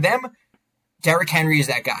forward. Like for them, Derrick Henry is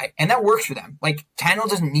that guy, and that works for them. Like Tannehill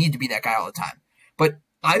doesn't need to be that guy all the time. But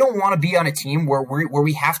I don't want to be on a team where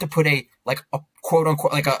we have to put a quote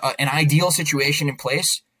unquote an ideal situation in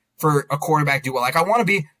place for a quarterback to do well. Like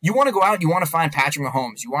you want to go out and you want to find Patrick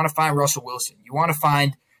Mahomes, you want to find Russell Wilson, you want to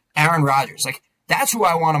find Aaron Rodgers. Like that's who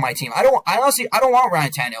I want on my team. I don't want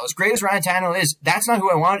Ryan Tannehill. As great as Ryan Tannehill is, that's not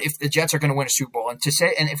who I want if the Jets are going to win a Super Bowl. And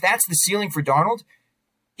if that's the ceiling for Darnold,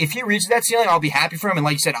 if he reaches that ceiling, I'll be happy for him. And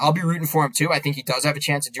like you said, I'll be rooting for him too. I think he does have a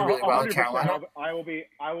chance to do really well in Carolina. I will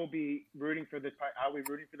be rooting for this. I'll be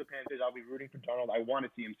rooting for the Panthers. I'll be rooting for Darnold. I want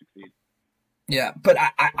to see him succeed. Yeah, but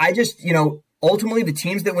I just, ultimately the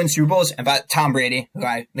teams that win Super Bowls, about Tom Brady, who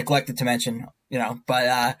I neglected to mention,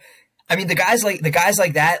 but I mean the guys like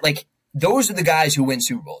that, like those are the guys who win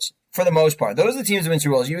Super Bowls for the most part. Those are the teams who win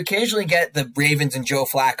Super Bowls. You occasionally get the Ravens and Joe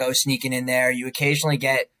Flacco sneaking in there. You occasionally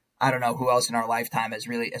get, I don't know who else in our lifetime has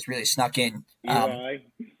really snuck in. Eli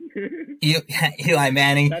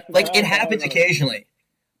Manning. Like, it happens occasionally.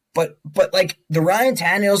 But like the Ryan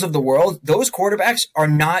Tannehills of the world, those quarterbacks are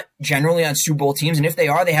not generally on Super Bowl teams, and if they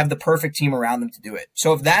are, they have the perfect team around them to do it.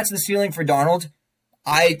 So if that's the ceiling for Darnold,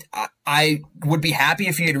 I would be happy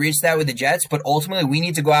if he had reached that with the Jets, but ultimately we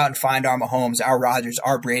need to go out and find our Mahomes, our Rodgers,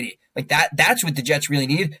 our Brady. Like that's what the Jets really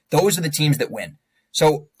need. Those are the teams that win.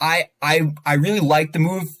 So I really like the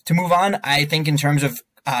move to move on. I think in terms of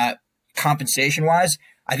compensation wise,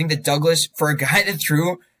 I think that Douglas, for a guy that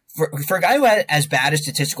threw for a guy who had as bad a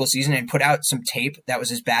statistical season and put out some tape that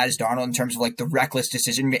was as bad as Darnold in terms of like the reckless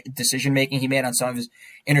decision making he made on some of his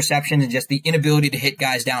interceptions and just the inability to hit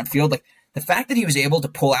guys downfield, like the fact that he was able to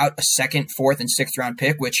pull out a second, fourth, and sixth round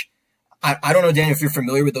pick, which I don't know, Daniel, if you're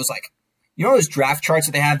familiar with those, like, you know, those draft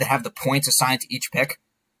charts that have the points assigned to each pick,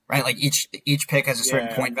 right? Like each pick has a certain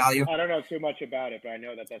point value. I don't know too much about it, but I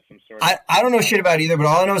know that that's some sort of. I don't know shit about it either, but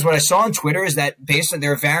all I know is what I saw on Twitter is that based on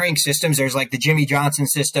there are varying systems. There's like the Jimmy Johnson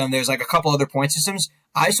system. There's like a couple other point systems.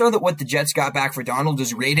 I saw that what the Jets got back for Darnold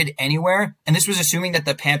was rated anywhere, and this was assuming that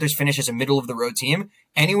the Panthers finish as a middle of the road team,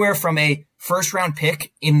 anywhere from a first round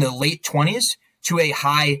pick in the late 20s to a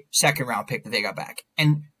high second round pick that they got back.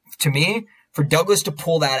 And to me, for Douglas to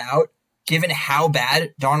pull that out, given how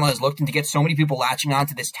bad Darnold has looked and to get so many people latching on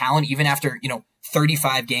to this talent, even after,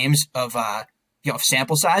 35 games of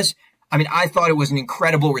sample size, I mean, I thought it was an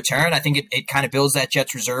incredible return. I think it kind of builds that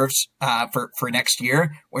Jets reserves for next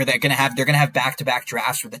year, where they're going to have back-to-back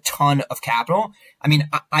drafts with a ton of capital. I mean,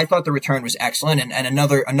 I thought the return was excellent and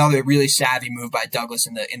another really savvy move by Douglas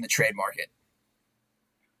in the trade market.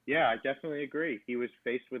 Yeah, I definitely agree. He was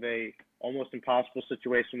faced with a almost impossible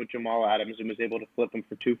situation with Jamal Adams and was able to flip him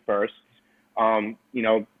for 2 firsts.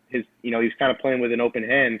 He's kind of playing with an open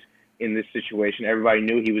hand in this situation. Everybody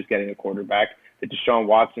knew he was getting a quarterback. The Deshaun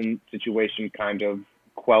Watson situation kind of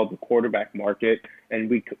quelled the quarterback market, and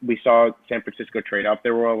we saw San Francisco trade up.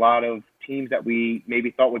 There were a lot of teams that we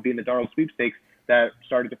maybe thought would be in the Darnold sweepstakes that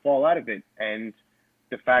started to fall out of it, and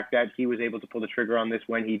the fact that he was able to pull the trigger on this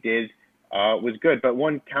when he did was good. But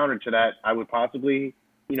one counter to that I would possibly,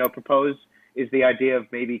 propose is the idea of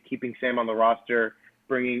maybe keeping Sam on the roster,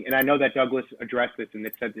 and I know that Douglas addressed this and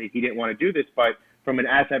it said that he didn't want to do this, but from an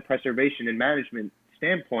asset preservation and management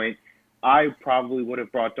standpoint, I probably would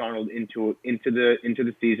have brought Darnold into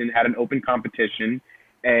the season, had an open competition,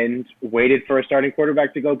 and waited for a starting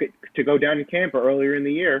quarterback to go down in camp or earlier in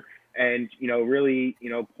the year, and really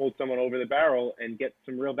pulled someone over the barrel and get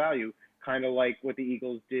some real value, kind of like what the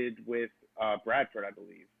Eagles did with Bradford, I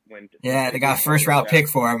believe. They got a first round pick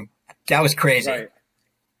for him. That was crazy. Right.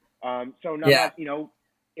 So now,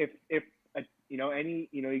 if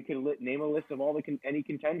you could name a list of all any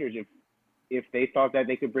contenders if they thought that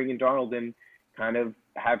they could bring in Darnold and kind of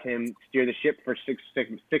have him steer the ship for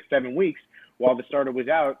 7 weeks while the starter was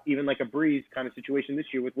out, even like a Breeze kind of situation this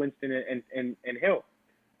year with Winston and Hill,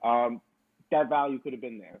 that value could have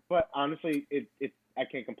been there. But honestly, I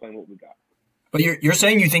can't complain what we got. But you're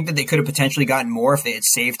saying you think that they could have potentially gotten more if they had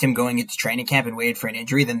saved him going into training camp and waited for an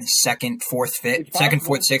injury than the second, fourth,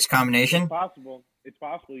 sixth combination? It's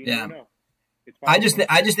possible. You never know. I just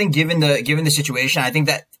think given the situation, I think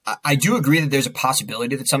that I do agree that there's a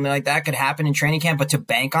possibility that something like that could happen in training camp. But to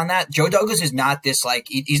bank on that, Joe Douglas is not this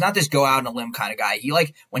he's not this go out on a limb kind of guy. He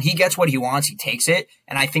when he gets what he wants, he takes it.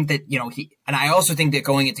 And I think that and I also think that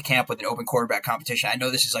going into camp with an open quarterback competition, I know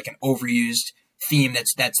this is like an overused theme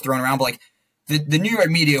that's thrown around, but the New York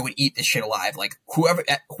media would eat this shit alive. Like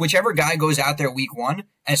whichever guy goes out there week 1,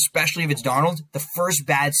 especially if it's Darnold, the first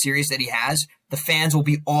bad series that he has, the fans will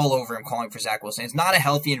be all over him calling for Zach Wilson. It's not a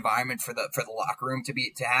healthy environment for the locker room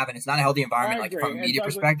to have, and it's not a healthy environment from a media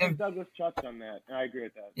perspective. Douglas touched on that. I agree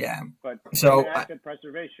with that. Yeah, but so asset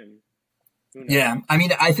preservation. Yeah, I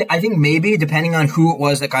mean, I think maybe depending on who it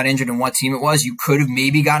was that got injured and what team it was, you could have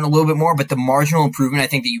maybe gotten a little bit more. But the marginal improvement I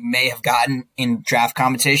think that you may have gotten in draft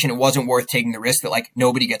compensation, it wasn't worth taking the risk that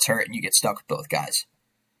nobody gets hurt and you get stuck with both guys.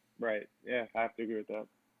 Right. Yeah, I have to agree with that.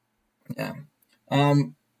 Yeah.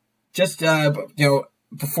 Just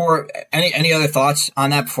before any other thoughts on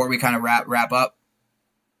that before we kind of wrap up?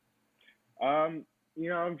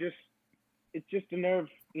 It's just a nerve.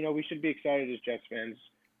 We should be excited as Jets fans.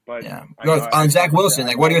 But yeah, on Zach Wilson,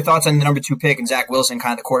 what are your thoughts on the number 2 pick and Zach Wilson,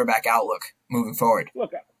 kind of the quarterback outlook moving forward?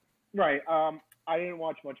 Look, right. I didn't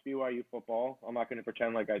watch much BYU football. I'm not going to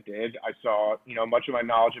pretend like I did. I saw, much of my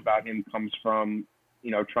knowledge about him comes from,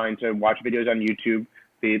 trying to watch videos on YouTube,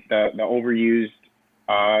 the overused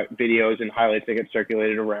videos and highlights that get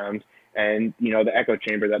circulated around. and the echo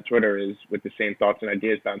chamber that Twitter is with the same thoughts and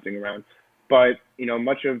ideas bouncing around. But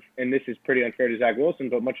much of, and this is pretty unfair to Zach Wilson,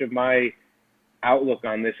 but much of my outlook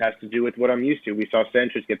on this has to do with what I'm used to. We saw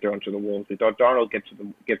Sanchez get thrown to the Wolves. We thought Darnold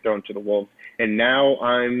get thrown to the Wolves, and now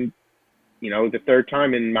I'm, the third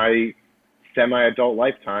time in my semi-adult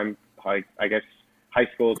lifetime, like I guess high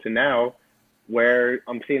school to now, where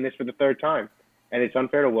I'm seeing this for the third time, and it's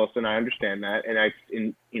unfair to Wilson. I understand that, and I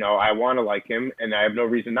want to like him, and I have no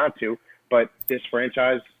reason not to. But this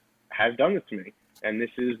franchise has done this to me, and this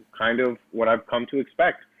is kind of what I've come to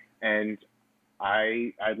expect. And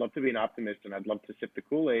I'd love to be an optimist, and I'd love to sip the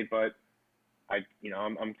Kool-Aid, but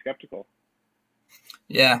I'm skeptical.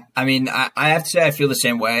 Yeah, I mean, I have to say I feel the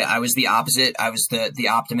same way. I was the opposite. I was the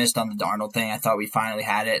optimist on the Darnold thing. I thought we finally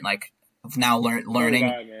had it, and like now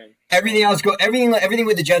learning everything else everything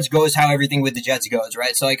with the Jets goes how everything with the Jets goes,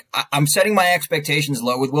 right? So like I'm setting my expectations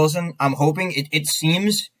low with Wilson. I'm hoping it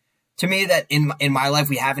seems to me that in my life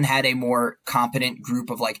we haven't had a more competent group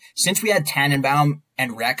of, like, since we had Tannenbaum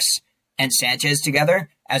and Rex and Sanchez together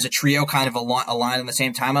as a trio, kind of aligned on the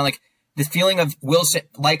same timeline. Like the feeling of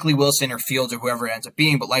likely Wilson or Fields or whoever it ends up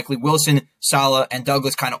being, but likely Wilson, Saleh, and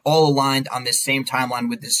Douglas kind of all aligned on this same timeline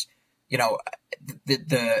with this, you're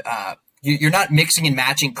not mixing and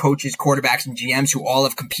matching coaches, quarterbacks, and GMs who all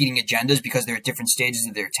have competing agendas because they're at different stages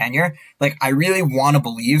of their tenure. Like, I really want to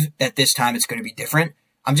believe that this time it's going to be different.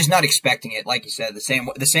 I'm just not expecting it, like you said, the same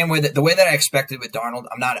way that I expected with Darnold.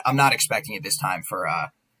 I'm not expecting it this time for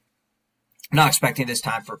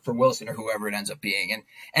Wilson or whoever it ends up being.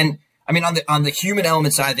 And I mean, on the human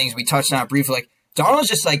element side of things, we touched on it briefly. Like, Darnold's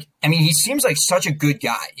just like, I mean, he seems like such a good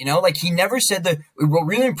guy, like he never said what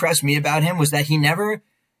really impressed me about him was that he never,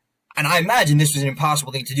 and I imagine this was an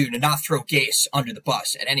impossible thing to do, to not throw Gase under the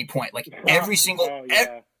bus at any point. Like every single,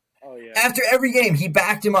 after every game, he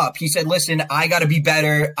backed him up. He said, listen, I got to be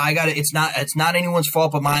better. It's not anyone's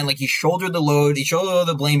fault but mine. Like, he shouldered the load. He shouldered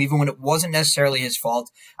the blame even when it wasn't necessarily his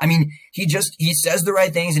fault. I mean, he says the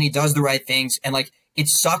right things and he does the right things. And like, it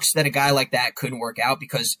sucks that a guy like that couldn't work out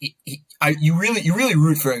because you really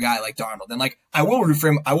root for a guy like Darnold. And like, I will root for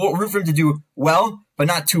him. I will root for him to do well, but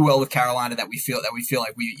not too well with Carolina that we feel like that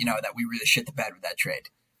we really shit the bed with that trade.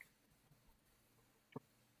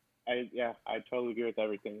 I totally agree with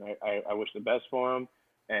everything. I wish the best for him,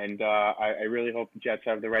 and I really hope the Jets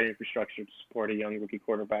have the right infrastructure to support a young rookie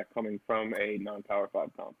quarterback coming from a non-Power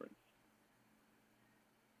 5 conference.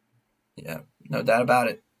 Yeah, no doubt about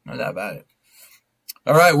it.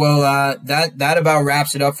 All right, well, that about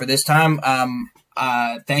wraps it up for this time.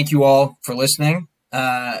 Thank you all for listening.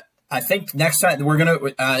 I think next time we're gonna.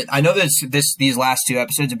 I know that these last two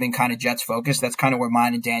episodes have been kind of Jets focused. That's kind of where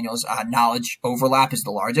mine and Daniel's knowledge overlap is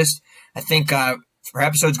the largest. I think for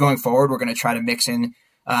episodes going forward, we're gonna try to mix in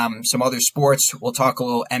some other sports. We'll talk a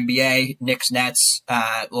little NBA, Knicks, Nets,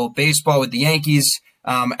 a little baseball with the Yankees.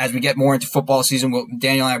 As we get more into football season,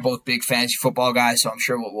 Daniel and I are both big fantasy football guys, so I'm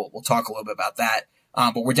sure we'll talk a little bit about that.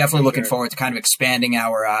 But we're definitely looking forward to kind of expanding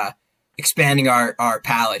our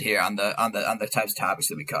palette here on the types of topics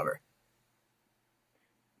that we cover.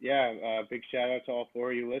 Yeah, big shout out to all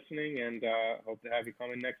four of you listening, and hope to have you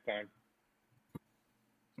coming next time.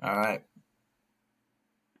 All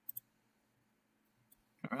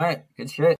right, good shit.